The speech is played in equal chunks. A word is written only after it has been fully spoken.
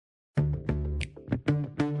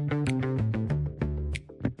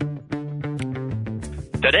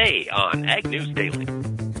Today on Ag News Daily.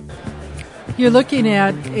 You're looking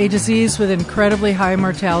at a disease with incredibly high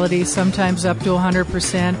mortality, sometimes up to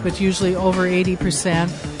 100%, but usually over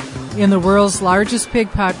 80%, in the world's largest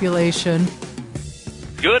pig population.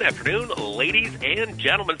 Good afternoon, ladies and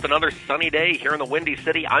gentlemen. It's another sunny day here in the Windy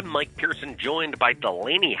City. I'm Mike Pearson, joined by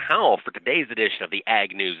Delaney Howell for today's edition of the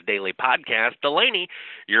Ag News Daily podcast. Delaney,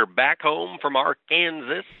 you're back home from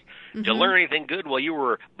Arkansas. Did you learn anything good while you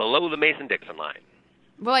were below the Mason-Dixon line?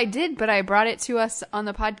 Well, I did, but I brought it to us on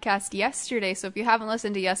the podcast yesterday. So if you haven't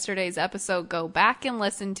listened to yesterday's episode, go back and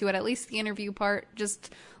listen to it, at least the interview part,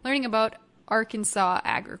 just learning about Arkansas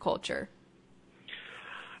agriculture.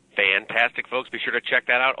 Fantastic, folks. Be sure to check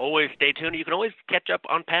that out. Always stay tuned. You can always catch up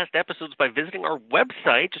on past episodes by visiting our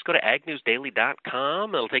website. Just go to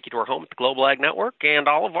agnewsdaily.com. It'll take you to our home at the Global Ag Network, and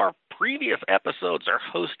all of our previous episodes are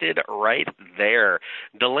hosted right there.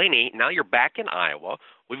 Delaney, now you're back in Iowa.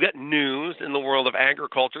 We've got news in the world of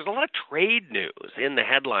agriculture. There's a lot of trade news in the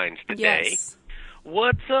headlines today. Yes.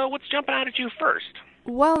 What's jumping out at you first?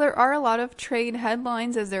 Well, there are a lot of trade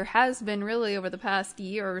headlines, as there has been really over the past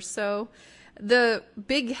year or so. The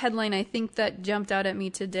big headline, I think, that jumped out at me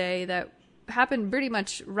today that happened pretty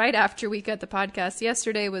much right after we got the podcast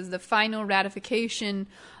yesterday was the final ratification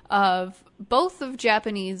of both of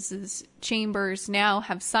Japanese's chambers now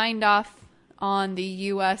have signed off on the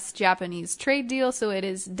U.S.-Japanese trade deal. So it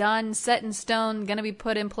is done, set in stone, going to be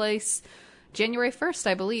put in place January 1st,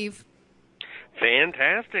 I believe.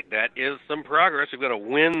 Fantastic. That is some progress. We've got a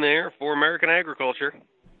win there for American agriculture.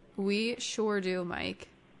 We sure do, Mike.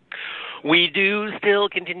 We do still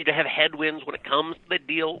continue to have headwinds when it comes to the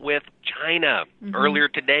deal with China. Earlier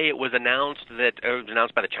today, it was announced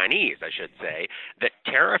by the Chinese, I should say, that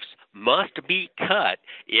tariffs must be cut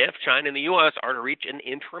if China and the U.S. are to reach an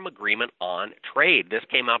interim agreement on trade. This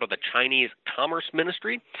came out of the Chinese Commerce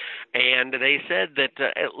Ministry, and they said that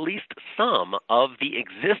at least some of the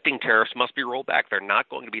existing tariffs must be rolled back. They're not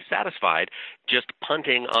going to be satisfied just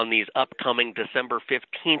punting on these upcoming December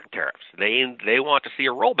 15th tariffs. They want to see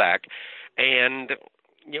a rollback. And,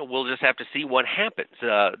 we'll just have to see what happens.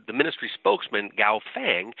 The ministry spokesman, Gao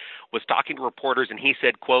Feng, was talking to reporters, and he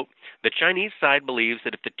said, quote, "The Chinese side believes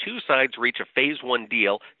that if the two sides reach a phase one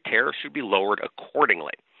deal, tariffs should be lowered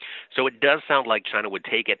accordingly." So it does sound like China would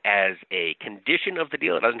take it as a condition of the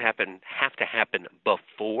deal. It doesn't have to happen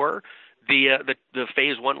before the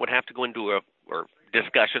phase one would have to go into or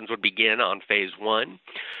discussions would begin on phase one.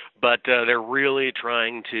 But they're really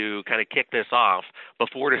trying to kind of kick this off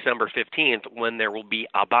before December 15th, when there will be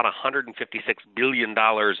about $156 billion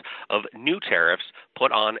of new tariffs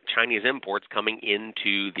put on Chinese imports coming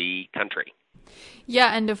into the country.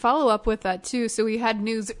 Yeah, and to follow up with that, too, so we had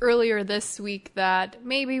news earlier this week that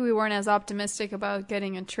maybe we weren't as optimistic about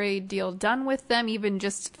getting a trade deal done with them, even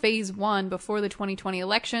just phase one before the 2020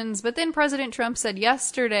 elections. But then President Trump said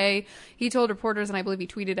yesterday, he told reporters, and I believe he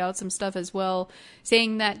tweeted out some stuff as well,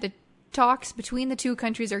 saying that the talks between the two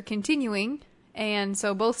countries are continuing. And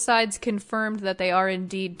so both sides confirmed that they are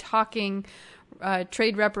indeed talking.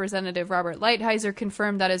 Trade Representative Robert Lighthizer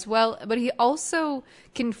confirmed that as well. But he also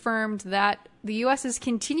confirmed that the U.S. is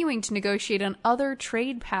continuing to negotiate on other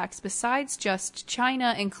trade pacts besides just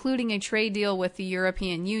China, including a trade deal with the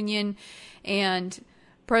European Union. And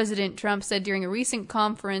President Trump said during a recent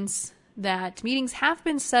conference that meetings have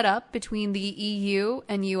been set up between the EU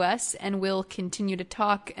and U.S. and will continue to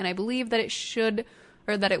talk. And I believe that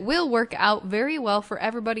it will work out very well for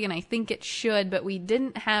everybody, and I think it should, but we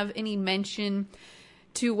didn't have any mention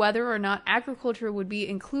to whether or not agriculture would be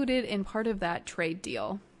included in part of that trade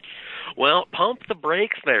deal. Well, pump the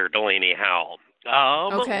brakes there, Delaney Howell.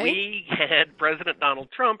 Okay. We had President Donald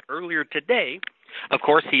Trump earlier today. Of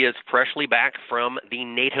course, he is freshly back from the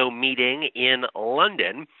NATO meeting in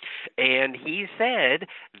London, and he said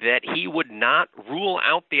that he would not rule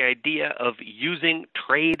out the idea of using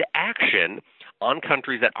trade action on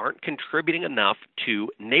countries that aren't contributing enough to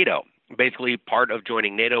NATO. Basically, part of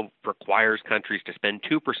joining NATO requires countries to spend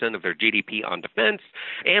 2% of their GDP on defense,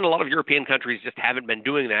 and a lot of European countries just haven't been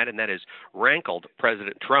doing that, and that has rankled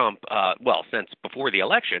President Trump, since before the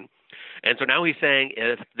election. And so now he's saying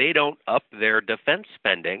if they don't up their defense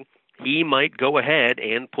spending, he might go ahead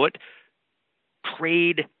and put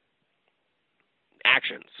trade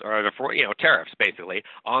actions or tariffs basically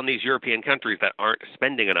on these European countries that aren't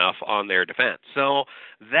spending enough on their defense. So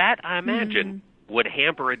that, I imagine, would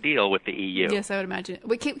hamper a deal with the EU. Yes, I would imagine.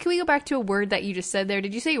 Wait, can we go back to a word that you just said there?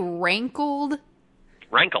 Did you say rankled?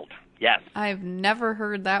 Rankled, yes. I've never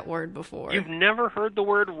heard that word before. You've never heard the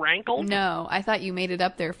word rankled? No, I thought you made it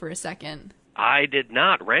up there for a second. I did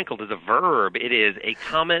not. Rankled is a verb. It is a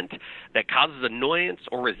comment that causes annoyance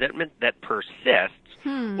or resentment that persists,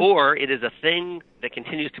 or it is a thing that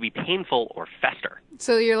continues to be painful or fester.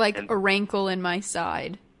 So you're like a rankle in my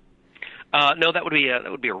side. No, that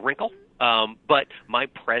would be a wrinkle. But my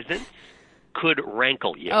presence could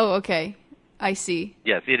rankle you. Oh, okay. I see.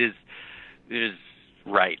 Yes, it is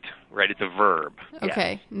right. Right, it's a verb.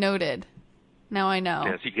 Okay, yes. Noted. Now I know.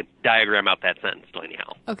 Yeah, so you could diagram out that sentence, Delaney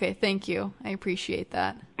Howell. Okay, thank you. I appreciate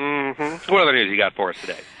that. Mm-hmm. What other news you got for us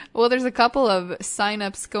today? Well, there's a couple of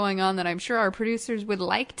signups going on that I'm sure our producers would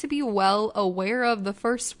like to be well aware of. The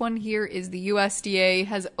first one here is the USDA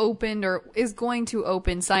has opened or is going to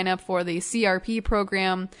open sign up for the CRP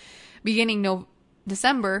program beginning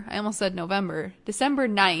December. I almost said November. December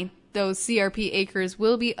 9th. Those CRP acres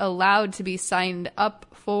will be allowed to be signed up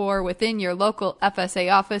for within your local FSA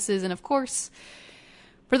offices. And of course,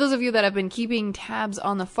 for those of you that have been keeping tabs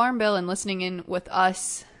on the Farm Bill and listening in with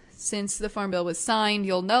us since the Farm Bill was signed,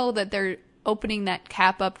 you'll know that they're opening that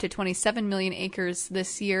cap up to 27 million acres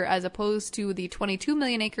this year, as opposed to the 22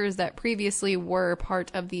 million acres that previously were part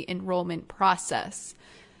of the enrollment process.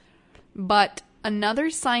 But another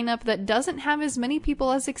sign up that doesn't have as many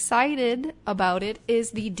people as excited about it is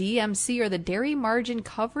the DMC, or the Dairy Margin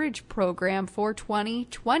Coverage Program for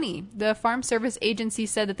 2020. The Farm Service Agency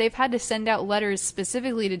said that they've had to send out letters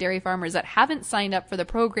specifically to dairy farmers that haven't signed up for the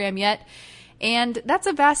program yet. And that's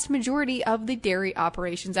a vast majority of the dairy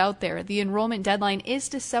operations out there. The enrollment deadline is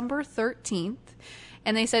December 13th.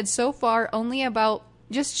 And they said so far only about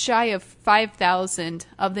just shy of 5,000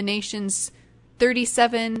 of the nation's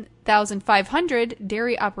 37,500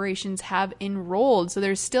 dairy operations have enrolled. So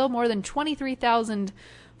there's still more than 23,000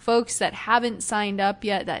 folks that haven't signed up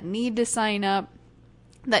yet, that need to sign up,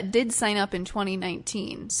 that did sign up in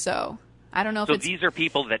 2019. So I don't know if so these are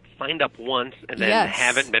people that signed up once and then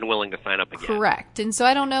haven't been willing to sign up again. Correct. And so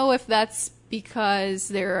I don't know if that's because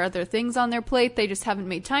there are other things on their plate, they just haven't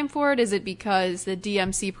made time for it. Is it because the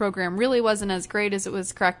DMC program really wasn't as great as it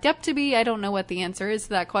was cracked up to be? I don't know what the answer is to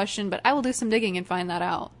that question, but I will do some digging and find that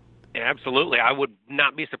out. Absolutely. I would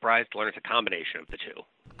not be surprised to learn it's a combination of the two.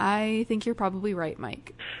 I think you're probably right,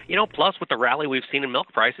 Mike. Plus with the rally we've seen in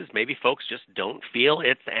milk prices, maybe folks just don't feel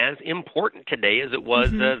it's as important today as it was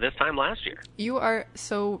this time last year. You are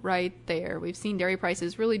so right there. We've seen dairy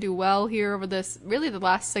prices really do well here over the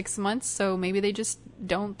last 6 months, so maybe they just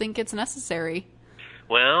don't think it's necessary.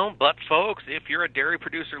 Well, but folks, if you're a dairy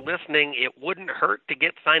producer listening, it wouldn't hurt to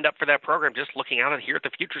get signed up for that program. Just looking out here at the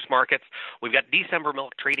futures markets, we've got December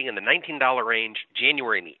milk trading in the $19 range,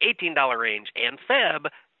 January in the $18 range, and Feb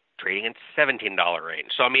trading in $17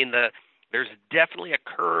 range. So, there's definitely a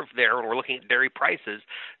curve there when we're looking at dairy prices.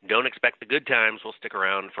 Don't expect the good times will stick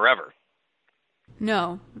around forever.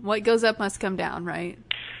 No. What goes up must come down, right?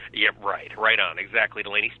 Yeah, right. Right on. Exactly,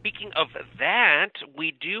 Delaney. Speaking of that,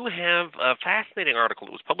 we do have a fascinating article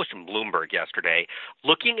that was published in Bloomberg yesterday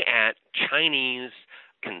looking at Chinese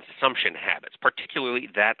consumption habits, particularly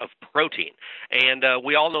that of protein. And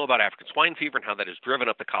we all know about African swine fever and how that has driven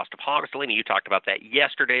up the cost of hogs. Delaney, you talked about that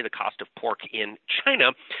yesterday, the cost of pork in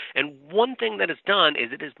China. And one thing that it's done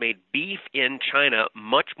is it has made beef in China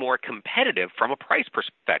much more competitive from a price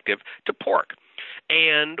perspective to pork.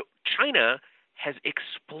 And China has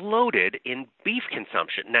exploded in beef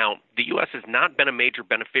consumption. Now, the U.S. has not been a major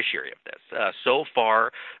beneficiary of this. So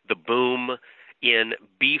far, the boom in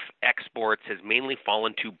beef exports has mainly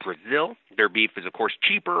fallen to Brazil. Their beef is, of course,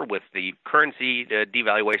 cheaper with the currency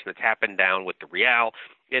devaluation that's happened down with the real.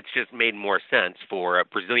 It's just made more sense for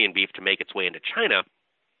Brazilian beef to make its way into China.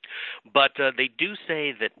 But they do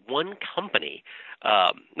say that one company,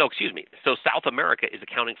 so South America is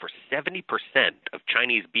accounting for 70% of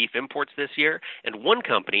Chinese beef imports this year, and one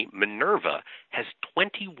company, Minerva, has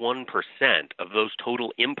 21% of those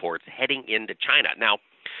total imports heading into China. Now,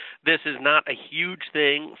 this is not a huge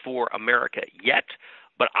thing for America yet,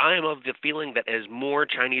 but I am of the feeling that as more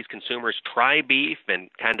Chinese consumers try beef and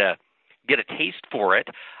kind of get a taste for it,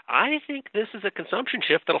 I think this is a consumption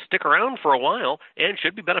shift that'll stick around for a while and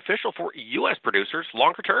should be beneficial for U.S. producers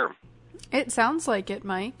longer term. It sounds like it,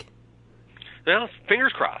 Mike. Well,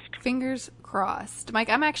 fingers crossed. Fingers crossed. Mike,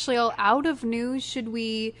 I'm actually all out of news. Should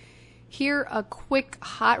we hear a quick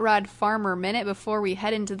Hot Rod Farmer Minute before we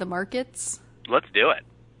head into the markets? Let's do it.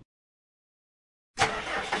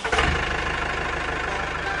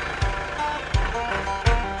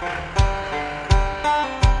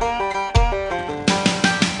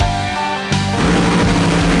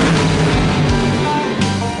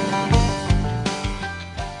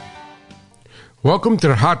 Welcome to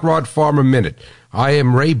the Hot Rod Farmer Minute. I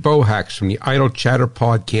am Ray Bohax from the Idle Chatter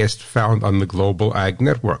podcast found on the Global Ag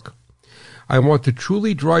Network. I want to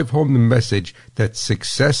truly drive home the message that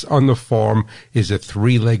success on the farm is a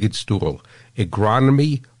three-legged stool: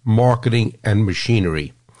 agronomy, marketing, and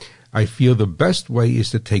machinery. I feel the best way is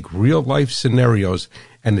to take real-life scenarios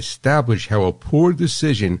and establish how a poor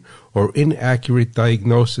decision or inaccurate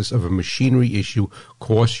diagnosis of a machinery issue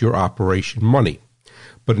costs your operation money.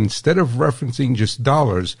 But instead of referencing just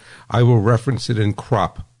dollars, I will reference it in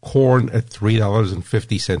crop, corn at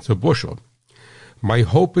 $3.50 a bushel. My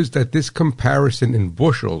hope is that this comparison in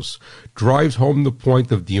bushels drives home the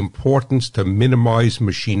point of the importance to minimize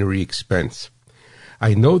machinery expense.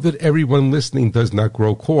 I know that everyone listening does not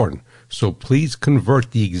grow corn, so please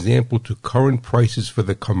convert the example to current prices for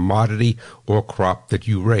the commodity or crop that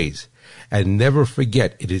you raise. And never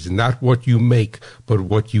forget, it is not what you make, but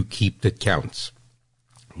what you keep that counts.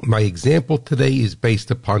 My example today is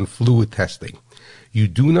based upon fluid testing. You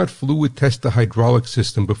do not fluid test the hydraulic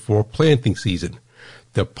system before planting season.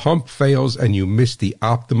 The pump fails and you miss the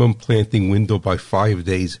optimum planting window by 5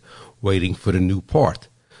 days waiting for the new part.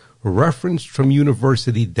 Referenced from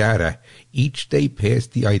university data, each day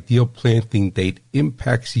past the ideal planting date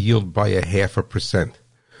impacts yield by 0.5%.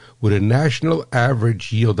 With a national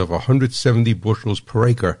average yield of 170 bushels per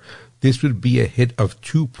acre, this would be a hit of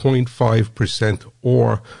 2.5%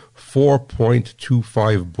 or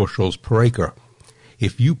 4.25 bushels per acre.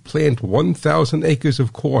 If you plant 1,000 acres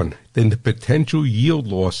of corn, then the potential yield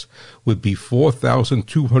loss would be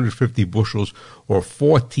 4,250 bushels or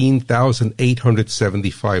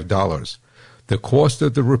 $14,875. The cost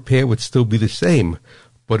of the repair would still be the same,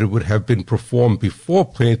 but it would have been performed before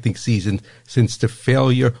planting season since the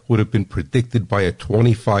failure would have been predicted by a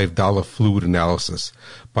 $25 fluid analysis.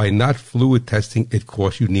 By not fluid testing, it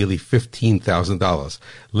costs you nearly $15,000.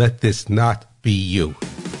 Let this not be you.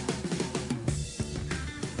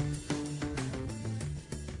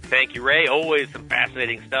 Thank you, Ray. Always some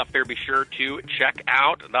fascinating stuff there. Be sure to check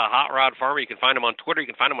out the Hot Rod Farmer. You can find him on Twitter. You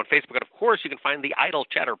can find him on Facebook. And, of course, you can find the Idle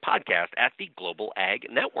Chatter podcast at the Global Ag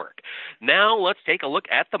Network. Now let's take a look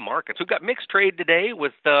at the markets. We've got mixed trade today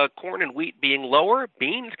with corn and wheat being lower.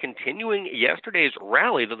 Beans continuing yesterday's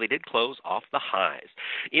rally, though they did close off the highs.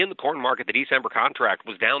 In the corn market, the December contract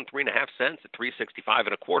was down 3.5 cents at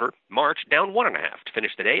 $3.6525. March down 1.5 to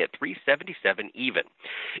finish the day at $3.77 even.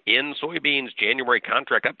 In soybeans, January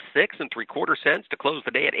contract up 6 3/4 cents to close the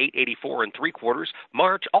day at $8.84 3/4.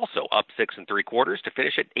 March also up 6 3/4 to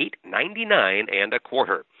finish at $8.99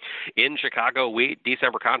 1/4. In Chicago wheat,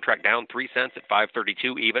 December contract down 3 cents at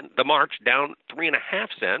 $5.32 even. The March down 3.5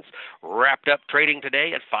 cents, wrapped up trading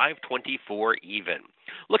today at $5.24 even.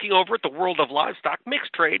 Looking over at the world of livestock,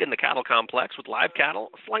 mixed trade in the cattle complex with live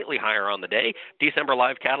cattle slightly higher on the day. December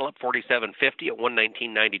live cattle up 47.50 at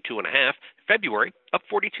 119.92.5. February up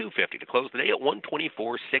 42.50 to close the day at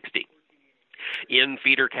 124.60. In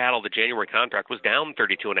feeder cattle, the January contract was down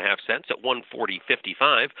 32.5 cents at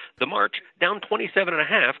 140.55. The March down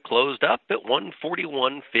 27.5, closed up at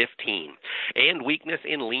 141.15. And weakness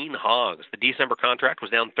in lean hogs. The December contract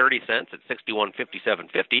was down 30 cents at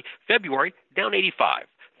 61.57.50. February down 85.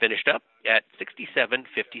 Finished up at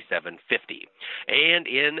 67.57.50. And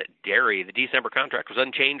in dairy, the December contract was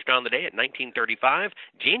unchanged on the day at 19.35.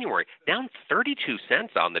 January down 32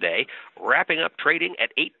 cents on the day, wrapping up trading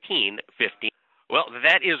at 18.15. Well,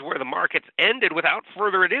 that is where the markets ended. Without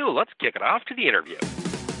further ado, let's kick it off to the interview.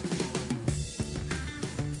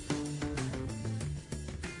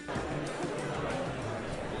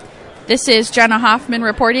 This is Jenna Hoffman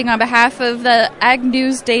reporting on behalf of the Ag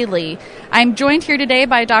News Daily. I'm joined here today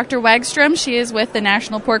by Dr. Wagstrom. She is with the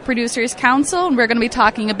National Pork Producers Council, and we're going to be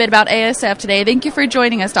talking a bit about ASF today. Thank you for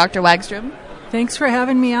joining us, Dr. Wagstrom. Thanks for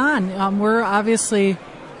having me on. We're obviously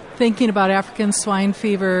thinking about African swine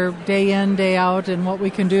fever day in, day out, and what we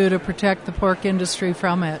can do to protect the pork industry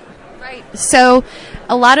from it. Right. So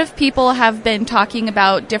a lot of people have been talking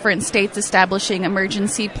about different states establishing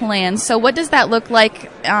emergency plans. So what does that look like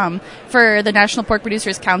for the National Pork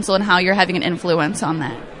Producers Council and how you're having an influence on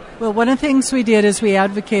that? Well, one of the things we did is we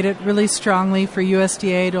advocated really strongly for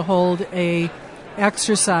USDA to hold a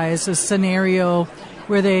scenario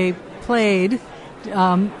where they played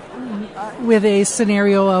with a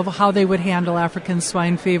scenario of how they would handle African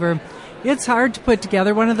swine fever. It's hard to put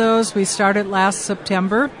together one of those. We started last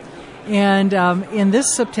September, and in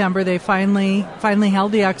this September they finally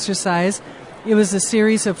held the exercise. It was a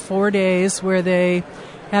series of 4 days where they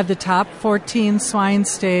had the top 14 swine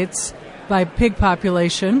states by pig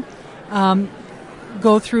population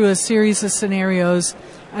go through a series of scenarios,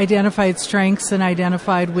 identified strengths and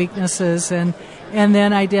identified weaknesses, and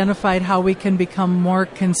then identified how we can become more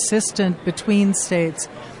consistent between states.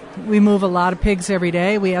 We move a lot of pigs every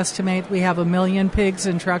day. We estimate we have 1 million pigs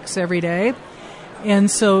in trucks every day.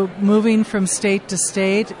 And so moving from state to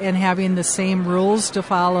state and having the same rules to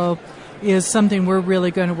follow is something we're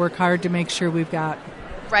really going to work hard to make sure we've got.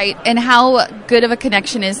 Right. And how good of a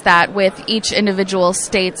connection is that with each individual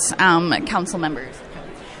state's council members?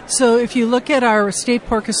 So if you look at our state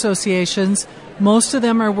pork associations, most of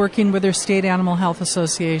them are working with their state animal health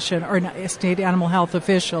association or state animal health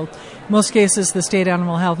official. In most cases, the state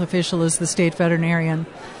animal health official is the state veterinarian.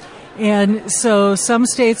 And so some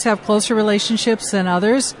states have closer relationships than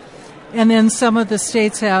others. And then some of the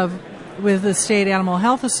states have, with the state animal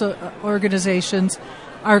health organizations,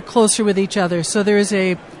 are closer with each other. So there's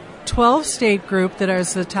a 12-state group that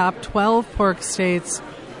is the top 12 pork states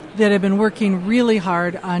that have been working really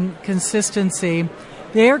hard on consistency.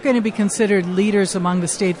 They are going to be considered leaders among the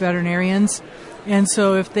state veterinarians. And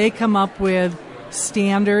so if they come up with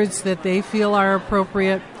standards that they feel are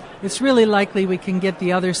appropriate, it's really likely we can get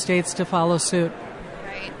the other states to follow suit.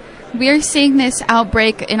 Right. We are seeing this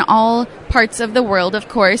outbreak in all parts of the world, of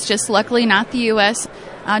course, just luckily not the U.S.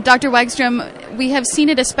 Dr. Wegstrom, we have seen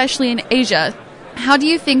it especially in Asia. How do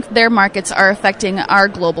you think their markets are affecting our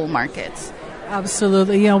global markets?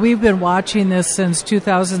 Absolutely. You know, we've been watching this since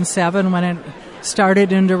 2007 when it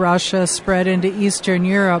started into Russia, spread into Eastern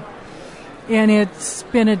Europe. And it's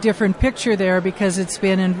been a different picture there because it's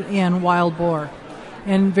been in wild boar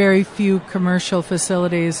and very few commercial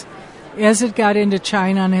facilities. As it got into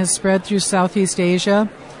China and has spread through Southeast Asia,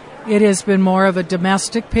 it has been more of a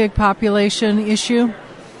domestic pig population issue.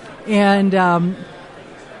 And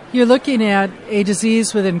you're looking at a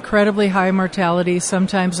disease with incredibly high mortality,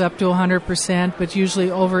 sometimes up to 100%, but usually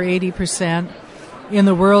over 80%, in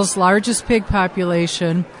the world's largest pig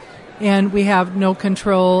population, and we have no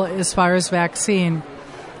control as far as vaccine.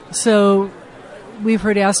 So we've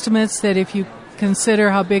heard estimates that if you consider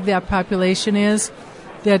how big that population is,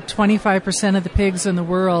 that 25% of the pigs in the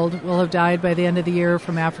world will have died by the end of the year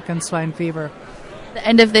from African swine fever. The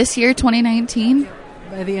end of this year, 2019?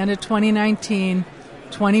 By the end of 2019,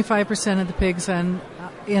 25% of the pigs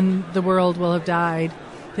in the world will have died.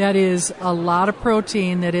 That is a lot of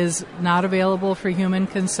protein that is not available for human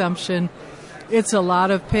consumption. It's a lot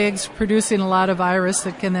of pigs producing a lot of virus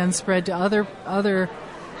that can then spread to other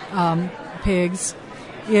pigs.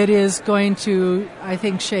 It is going to, I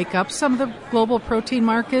think, shake up some of the global protein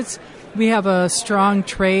markets. We have a strong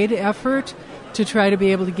trade effort to try to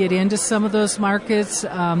be able to get into some of those markets,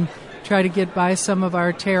 try to get by some of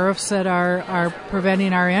our tariffs that are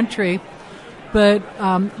preventing our entry. But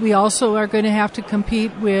we also are going to have to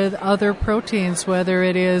compete with other proteins, whether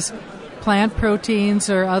it is plant proteins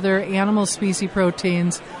or other animal species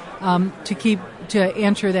proteins, to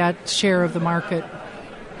enter that share of the market.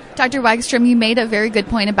 Dr. Wegstrom, you made a very good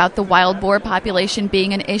point about the wild boar population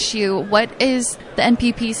being an issue. What is the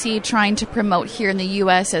NPPC trying to promote here in the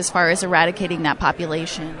U.S. as far as eradicating that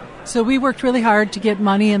population? So we worked really hard to get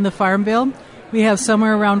money in the Farm Bill. We have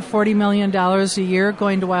somewhere around $40 million a year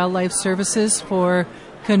going to Wildlife Services for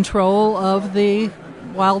control of the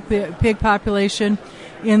wild pig population.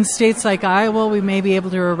 In states like Iowa, we may be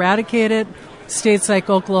able to eradicate it. States like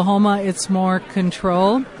Oklahoma, it's more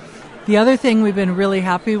control. The other thing we've been really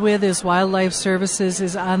happy with is Wildlife Services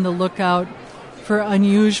is on the lookout for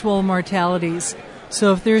unusual mortalities.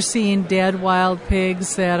 So if they're seeing dead wild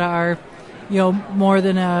pigs that are, more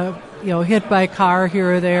than hit by a car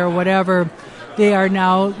here or there, whatever, they are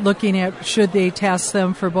now looking at should they test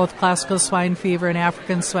them for both classical swine fever and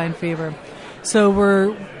African swine fever.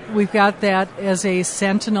 So we've got that as a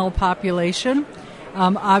sentinel population.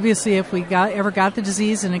 Obviously, if we ever got the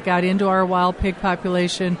disease and it got into our wild pig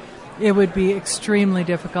population, it would be extremely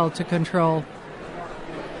difficult to control.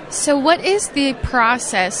 So what is the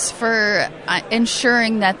process for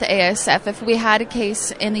ensuring that the ASF, if we had a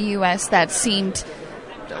case in the U.S. that seemed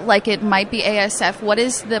like it might be ASF, what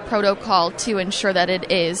is the protocol to ensure that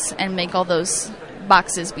it is and make all those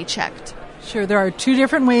boxes be checked? Sure, there are two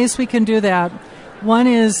different ways we can do that. One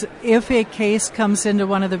is if a case comes into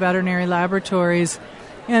one of the veterinary laboratories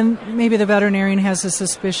and maybe the veterinarian has a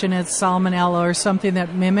suspicion it's salmonella or something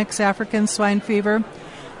that mimics African swine fever,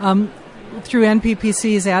 through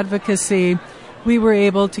NPPC's advocacy, we were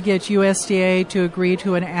able to get USDA to agree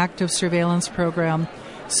to an active surveillance program.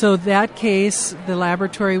 So that case, the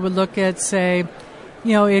laboratory would look at, say,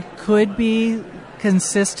 it could be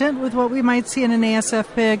consistent with what we might see in an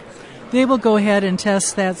ASF pig. They will go ahead and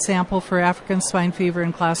test that sample for African swine fever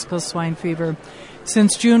and classical swine fever.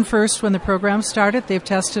 Since June 1st, when the program started, they've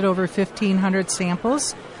tested over 1,500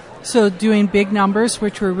 samples. So doing big numbers,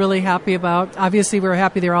 which we're really happy about. Obviously, we're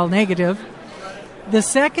happy they're all negative. The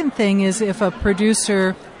second thing is if a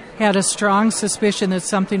producer had a strong suspicion that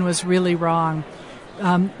something was really wrong,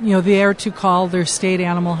 they are to call their state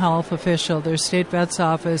animal health official, their state vet's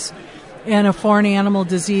office, and a foreign animal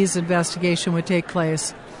disease investigation would take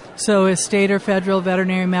place. So a state or federal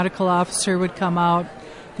veterinary medical officer would come out.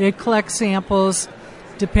 They'd collect samples.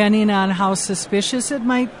 Depending on how suspicious it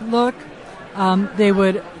might look,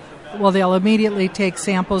 they'll immediately take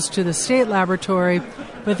samples to the state laboratory,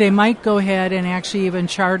 but they might go ahead and actually even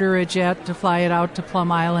charter a jet to fly it out to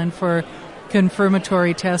Plum Island for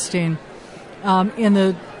confirmatory testing. In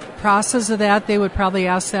the process of that, they would probably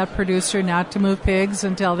ask that producer not to move pigs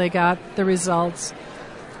until they got the results.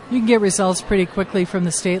 You can get results pretty quickly from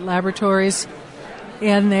the state laboratories.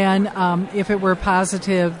 And then if it were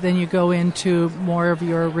positive, then you go into more of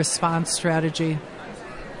your response strategy.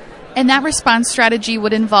 And that response strategy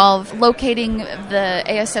would involve locating the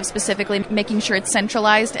ASF specifically, making sure it's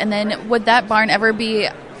centralized, and then would that barn ever be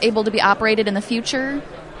able to be operated in the future?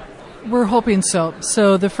 We're hoping so.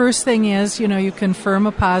 So the first thing is, you confirm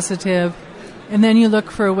a positive, and then you look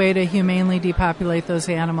for a way to humanely depopulate those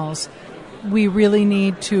animals. We really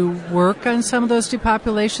need to work on some of those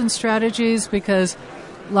depopulation strategies because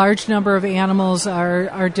large number of animals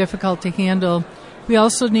are difficult to handle. We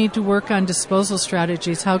also need to work on disposal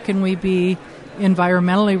strategies. How can we be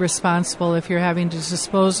environmentally responsible if you're having to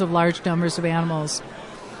dispose of large numbers of animals?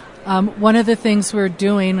 One of the things we're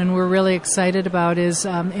doing and we're really excited about is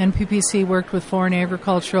NPPC worked with Foreign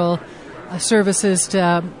Agricultural Services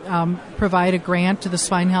to provide a grant to the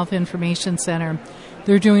Swine Health Information Center.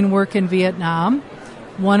 They're doing work in Vietnam.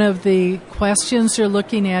 One of the questions they're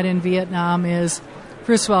looking at in Vietnam is,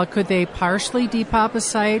 first of all, could they partially depop a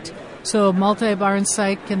site? So a multi-barn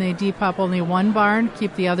site, can they depop only one barn,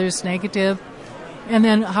 keep the others negative? And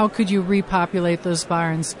then how could you repopulate those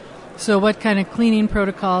barns? So what kind of cleaning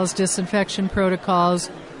protocols, disinfection protocols,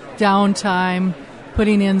 downtime,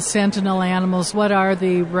 putting in sentinel animals, what are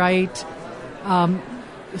the right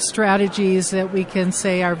strategies that we can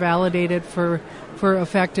say are validated for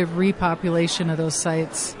effective repopulation of those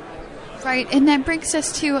sites? Right, and that brings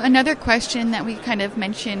us to another question that we kind of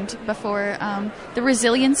mentioned before, the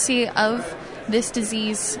resiliency of this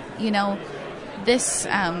disease.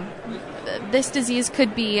 This disease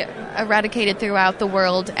could be eradicated throughout the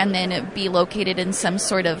world and then be located in some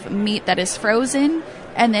sort of meat that is frozen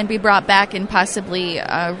and then be brought back and possibly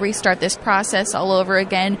restart this process all over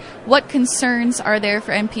again. What concerns are there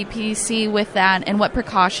for NPPC with that, and what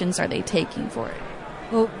precautions are they taking for it?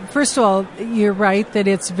 Well, first of all, you're right that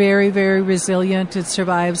it's very, very resilient. It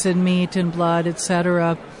survives in meat and blood,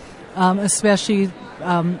 etc., especially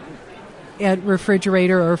at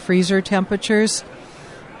refrigerator or freezer temperatures.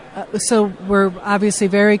 So we're obviously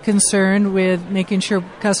very concerned with making sure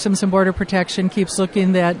Customs and Border Protection keeps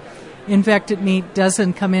looking that infected meat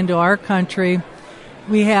doesn't come into our country.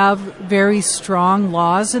 We have very strong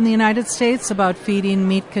laws in the United States about feeding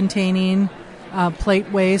meat containing plate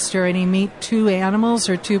waste or any meat to animals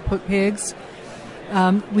or to pigs.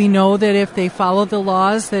 We know that if they follow the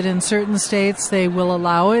laws, that in certain states they will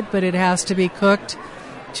allow it, but it has to be cooked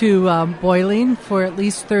to boiling for at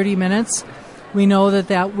least 30 minutes. We know that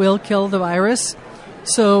that will kill the virus.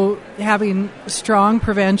 So having strong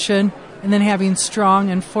prevention and then having strong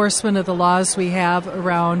enforcement of the laws we have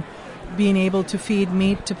around being able to feed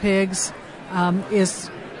meat to pigs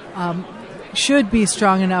should be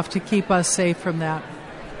strong enough to keep us safe from that.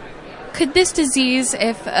 Could this disease,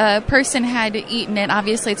 if a person had eaten it,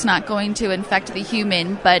 obviously it's not going to infect the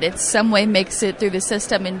human, but it some way makes it through the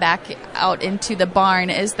system and back out into the barn,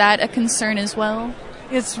 is that a concern as well?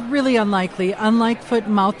 It's really unlikely. Unlike foot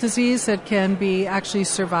and mouth disease that can be actually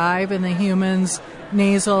survive in the human's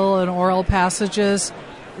nasal and oral passages,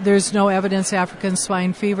 there's no evidence African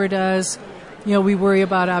swine fever does. We worry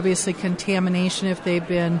about obviously contamination if they've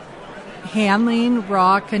been handling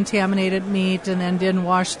raw contaminated meat and then didn't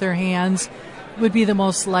wash their hands would be the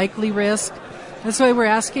most likely risk. That's why we're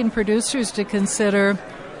asking producers to consider,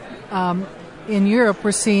 in Europe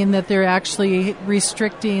we're seeing that they're actually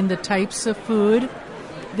restricting the types of food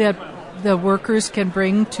that the workers can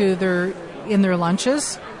bring to in their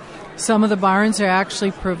lunches. Some of the barns are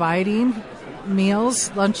actually providing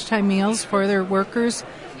meals, lunchtime meals for their workers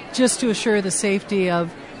just to assure the safety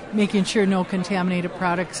of making sure no contaminated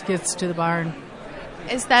products gets to the barn.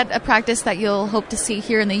 Is that a practice that you'll hope to see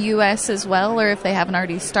here in the U.S. as well, or if they haven't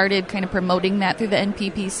already started kind of promoting that through the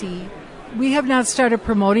NPPC? We have not started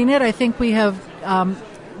promoting it. I think we have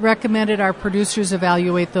recommended our producers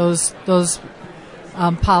evaluate those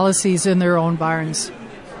policies in their own barns.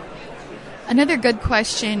 Another good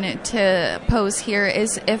question to pose here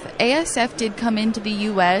is if ASF did come into the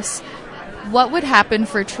U.S., what would happen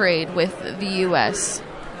for trade with the U.S.?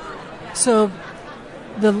 So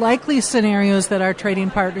the likely scenario is that our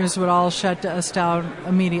trading partners would all shut us down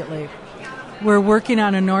immediately. We're working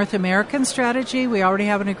on a North American strategy. We already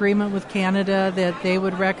have an agreement with Canada that they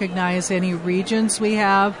would recognize any regions we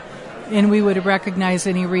have, and we would recognize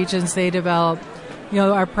any regions they develop.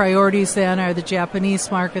 Our priorities then are the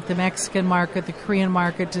Japanese market, the Mexican market, the Korean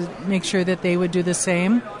market, to make sure that they would do the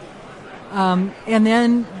same. And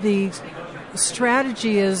then the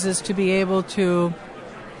strategy is to be able to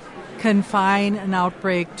confine an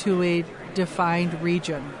outbreak to a defined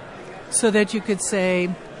region so that you could say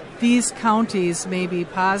these counties may be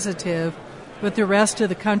positive, but the rest of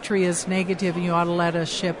the country is negative and you ought to let us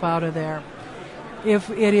ship out of there. If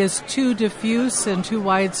it is too diffuse and too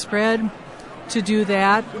widespread to do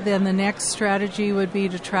that, then the next strategy would be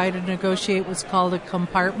to try to negotiate what's called a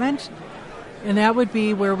compartment. And that would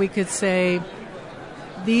be where we could say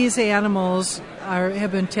these animals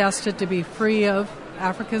have been tested to be free of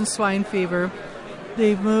African swine fever.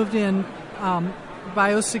 They've moved in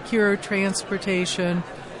biosecure transportation.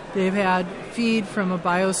 They've had feed from a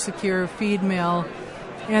biosecure feed mill,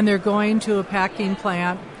 and they're going to a packing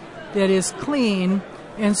plant that is clean.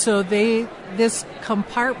 And so this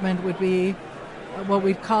compartment would be what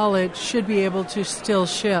we'd call it, should be able to still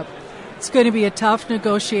ship. It's going to be a tough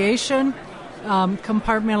negotiation.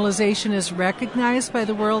 Compartmentalization is recognized by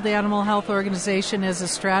the World Animal Health Organization as a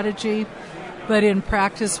strategy, but in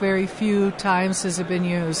practice, very few times has it been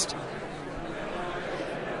used.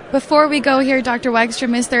 Before we go here, Dr.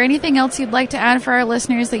 Wegstrom, is there anything else you'd like to add for our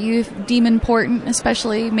listeners that you deem important,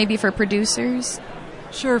 especially maybe for producers?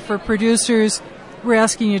 Sure. For producers, we're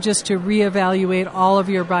asking you just to reevaluate all of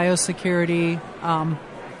your biosecurity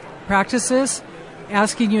practices,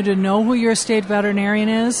 asking you to know who your state veterinarian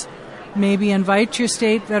is, maybe invite your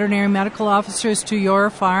state veterinary medical officers to your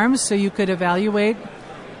farms so you could evaluate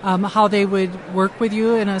how they would work with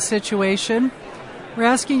you in a situation. We're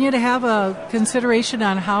asking you to have a consideration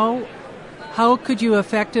on how could you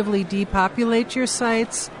effectively depopulate your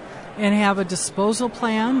sites and have a disposal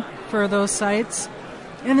plan for those sites.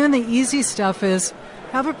 And then the easy stuff is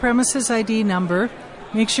have a premises ID number.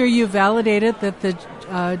 Make sure you validate it that the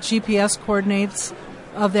GPS coordinates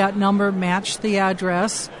of that number match the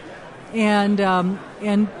address, and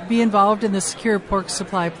be involved in the secure pork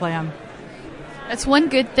supply plan. That's one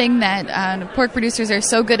good thing that pork producers are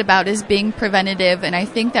so good about is being preventative, and I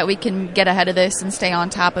think that we can get ahead of this and stay on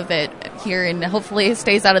top of it here, and hopefully it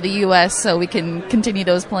stays out of the U.S. so we can continue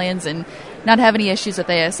those plans and not have any issues with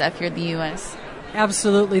ASF here in the U.S.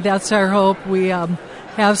 Absolutely. That's our hope. We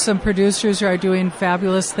have some producers who are doing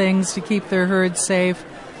fabulous things to keep their herd safe,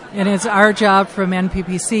 and it's our job from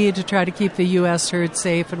NPPC to try to keep the U.S. herd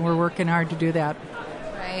safe, and we're working hard to do that.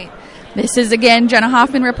 Right. This is, again, Jenna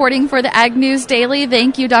Hoffman reporting for the Ag News Daily.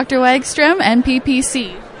 Thank you, Dr. Wegstrom,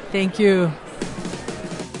 NPPC. Thank you.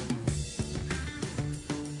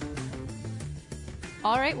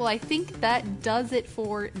 All right, well, I think that does it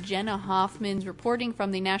for Jenna Hoffman's reporting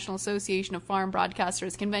from the National Association of Farm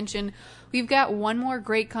Broadcasters Convention. We've got one more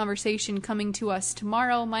great conversation coming to us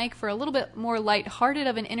tomorrow, Mike, for a little bit more lighthearted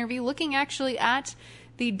of an interview, looking actually at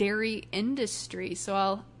the dairy industry. So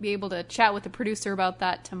I'll be able to chat with the producer about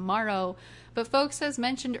that tomorrow. But folks, as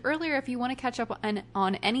mentioned earlier, if you want to catch up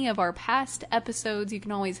on any of our past episodes, you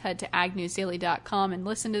can always head to agnewsdaily.com and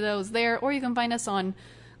listen to those there, or you can find us on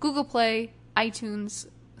Google Play, iTunes,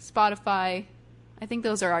 Spotify. I think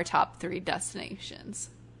those are our top 3 destinations.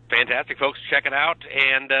 Fantastic, folks. Check it out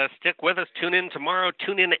and stick with us. Tune in tomorrow.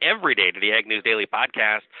 Tune in every day to the Ag News Daily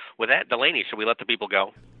podcast. With that, Delaney, should we let the people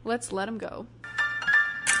go? Let's let them go.